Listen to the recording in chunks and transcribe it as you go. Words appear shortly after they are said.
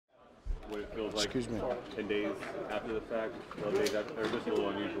what it feels like Excuse me. 10 days after the fact, 12 days after, or just a little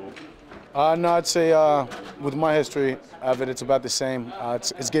unusual? No, I'd say with my history of it, it's about the same.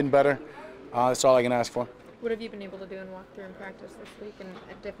 It's getting better. That's all I can ask for. What have you been able to do in walkthrough and practice this week, and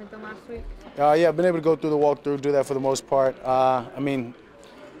different than last week? Yeah, I've been able to go through the walkthrough, do that for the most part.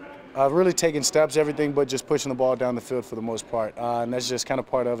 I've really taken steps, everything but just pushing the ball down the field for the most part. And that's just kind of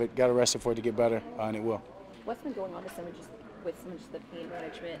part of it. Got to rest it for it to get better, and it will. What's been going on with some of the pain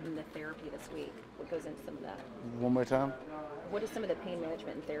management and the therapy this week? What goes into some of that? One more time? What is some of the pain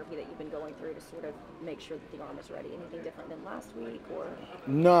management and therapy that you've been going through to sort of make sure that the arm is ready? Anything different than last week, or?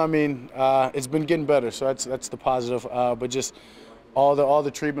 No, it's been getting better, so that's the positive. But just all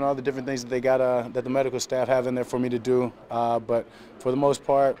the treatment, all the different things that they got that the medical staff have in there for me to do. But for the most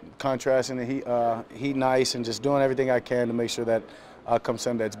part, contrasting the heat and ice, and just doing everything I can to make sure that come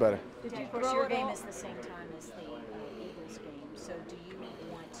Sunday it's better. Of course, your game is the same time as the Eagles game. So do you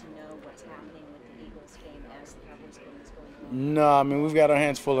want to know what's happening with the Eagles game as the Cowboys game is going on? No, we've got our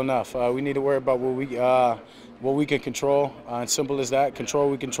hands full enough. We need to worry about what we can control. And simple as that. Control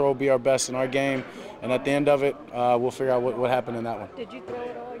what we control, be our best in our game. And at the end of it, we'll figure out what happened in that one. Did you throw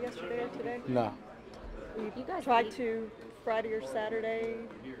it all yesterday or today? No. You guys Tried to Friday or Saturday?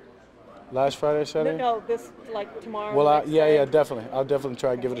 Last Friday or Saturday? No, this like tomorrow. Well, next day? definitely. I'll definitely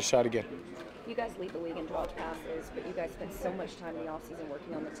try to give it a shot again. You guys lead the league in dropped passes, but you guys spent so much time in the offseason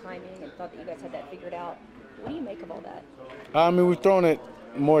working on the timing and thought that you guys had that figured out. What do you make of all that? We've thrown it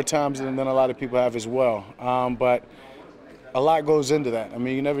more times than a lot of people have as well. But a lot goes into that.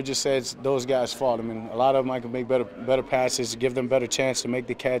 You never just say it's those guys' fault. A lot of them I can make better passes, give them better chance to make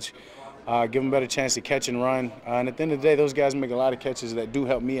the catch, give them a better chance to catch and run. And at the end of the day, those guys make a lot of catches that do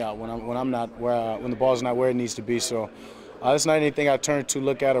help me out when when the ball's not where it needs to be. So that's not anything I turn to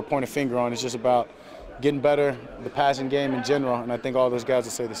look at or point a finger on. It's just about getting better, the passing game in general, and I think all those guys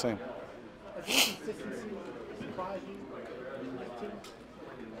will say the same.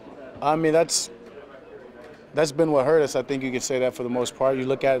 That's been what hurt us. I think you could say that for the most part. You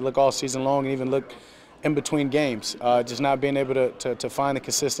look all season long, and even look in between games. Just not being able to find the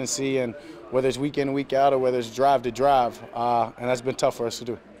consistency, and whether it's week in, week out, or whether it's drive to drive, and that's been tough for us to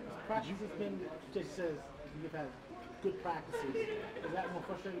do. Practice has been, just says you've had good practices. Is that more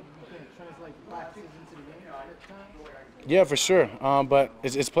frustrating if you can't translate practices into the game at times? Yeah, for sure. But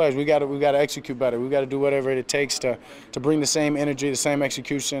it's players. We got to execute better. We got to do whatever it takes to bring the same energy, the same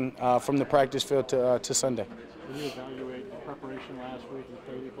execution from the practice field to Sunday. When you evaluate the preparation last week and the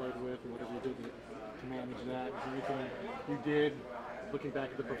play you played with and whatever you did to manage that, is there anything you did, looking back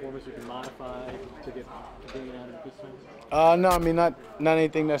at the performance, you can modify to bring it out of this time? No, not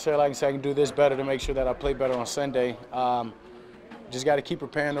anything necessarily I can say I can do this better to make sure that I play better on Sunday. Just got to keep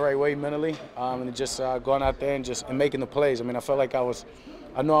preparing the right way mentally, and just going out there and making the plays. I felt like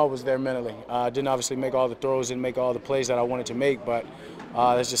I know I was there mentally. I didn't obviously make all the throws, didn't make all the plays that I wanted to make, but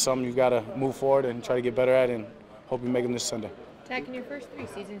that's just something you've got to move forward and try to get better at, and hope you make them this Sunday. Dak, in your first 3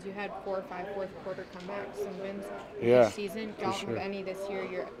 seasons, you had 4 or 5 fourth-quarter comebacks and wins each season. Don't have any this year.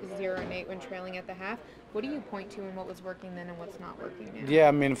 You're 0-8 when trailing at the half. What do you point to in what was working then and what's not working now?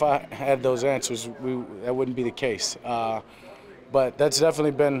 Yeah, if I had those answers, that wouldn't be the case. But that's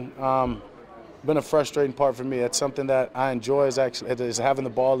definitely been a frustrating part for me. That's something that I enjoy is having the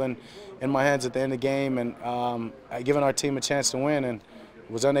ball in my hands at the end of the game and giving our team a chance to win, and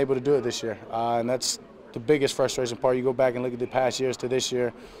was unable to do it this year. And that's the biggest frustration part. You go back and look at the past years to this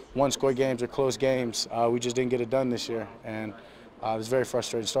year, one-score games or close games. We just didn't get it done this year, and it was very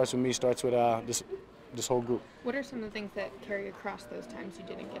frustrating. It starts with me, starts with this whole group. What are some of the things that carry across those times you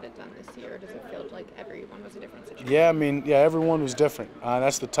didn't get it done this year? Or does it feel like everyone was a different situation? Yeah, everyone was different.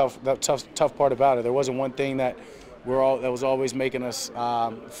 That's the tough part about it. There wasn't one thing that was always making us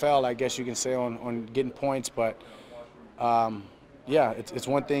fail, I guess you can say, on getting points. But yeah, it's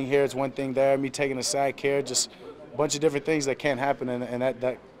one thing here, it's one thing there. Me taking a sack here, just a bunch of different things that can't happen in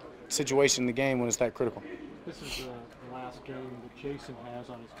that situation in the game when it's that critical. This is the last game that Jason has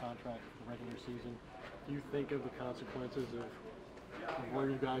on his contract for the regular season. Do you think of the consequences of where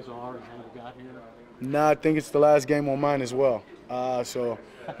you guys are and how you got here? No, I think it's the last game on mine as well. So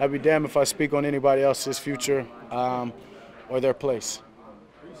I'd be damned if I speak on anybody else's future or their place.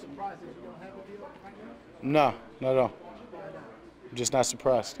 Are you surprised that you don't have a deal right now? No, not at all. I'm just not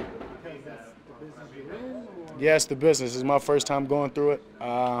surprised. Because that's the business you're in? Or? Yeah, it's the business. It's my first time going through it.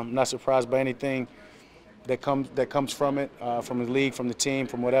 I'm not surprised by anything that comes from it, from the league, from the team,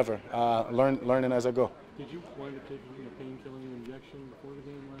 from whatever. Learning as I go. Did you wind up taking a painkilling injection before the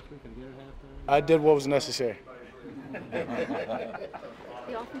game last week and get it halftime? I did what was necessary.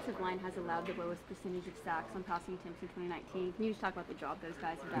 The offensive line has allowed the lowest percentage of sacks on passing attempts in 2019. Can you just talk about the job those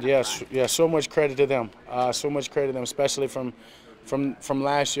guys have done? Yes, yeah, so much credit to them. So much credit to them, especially from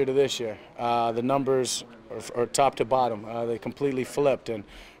last year to this year. The numbers are top to bottom. They completely flipped, and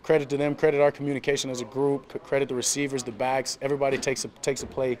credit to them. Credit our communication as a group. Credit the receivers, the backs. Everybody takes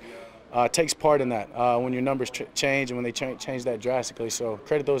part in that when your numbers change and when they change that drastically. So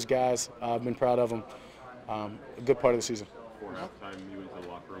credit those guys. I've been proud of them. A good part of the season. Before halftime, you went to the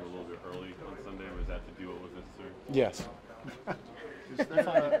locker room a little bit early on Sunday. Was that to do what was necessary? Yes.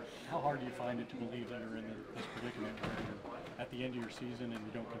 How hard do you find it to believe that you're in this predicament where you're at the end of your season and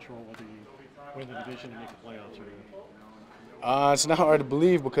you don't control whether you win the division and make the playoffs or not? It's not hard to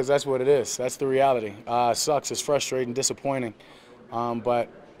believe because that's what it is. That's the reality. It sucks. It's frustrating, disappointing. But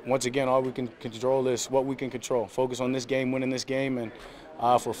once again, all we can control is what we can control. Focus on this game, winning this game, and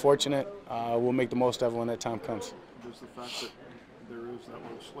if we're fortunate, we'll make the most of it when that time comes. Does the fact that there is that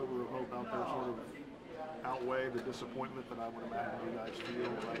little sliver of hope out there sort of outweigh the disappointment that I would imagine you guys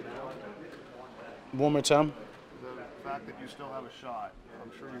feel right now? One more time. The fact that you still have a shot,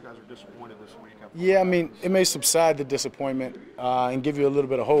 I'm sure you guys are disappointed this week. Yeah, I mean, it may subside the disappointment and give you a little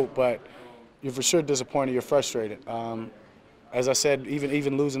bit of hope, but you're for sure disappointed. You're frustrated. As I said,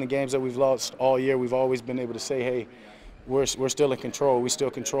 even losing the games that we've lost all year, we've always been able to say, hey, we're still in control. We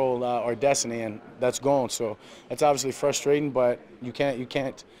still control our destiny, and that's gone. So that's obviously frustrating, but you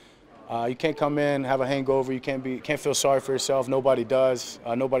can't come in, have a hangover. You can't feel sorry for yourself. Nobody does.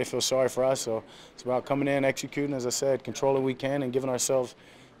 Nobody feels sorry for us. So it's about coming in, executing, as I said, controlling what we can, and giving ourselves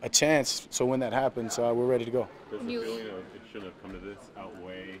a chance. So when that happens, we're ready to go. Does the feeling of it shouldn't have come to this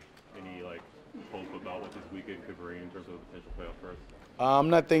outweigh any hope about what this weekend could bring in terms of a potential playoff berth? I'm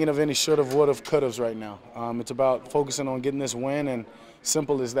not thinking of any should-have, would-have, could-haves right now. It's about focusing on getting this win, and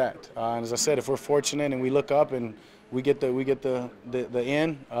simple as that. And as I said, if we're fortunate and we look up and we get the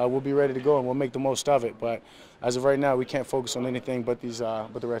end, we'll be ready to go and we'll make the most of it. But as of right now, we can't focus on anything but the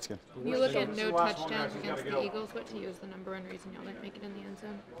Redskins. You look at no touchdowns against the Eagles. What to you is the number one reason y'all didn't make it in the end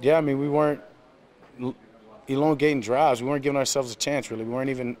zone? Yeah, I mean, we weren't elongating drives. We weren't giving ourselves a chance, really. We weren't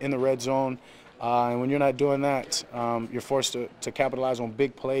even in the red zone. And when you're not doing that, you're forced to capitalize on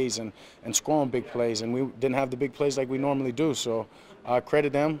big plays and score on big plays. And we didn't have the big plays like we normally do. So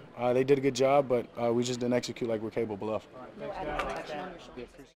credit them. They did a good job, but we just didn't execute like we're capable of. No added protection on your shoulders.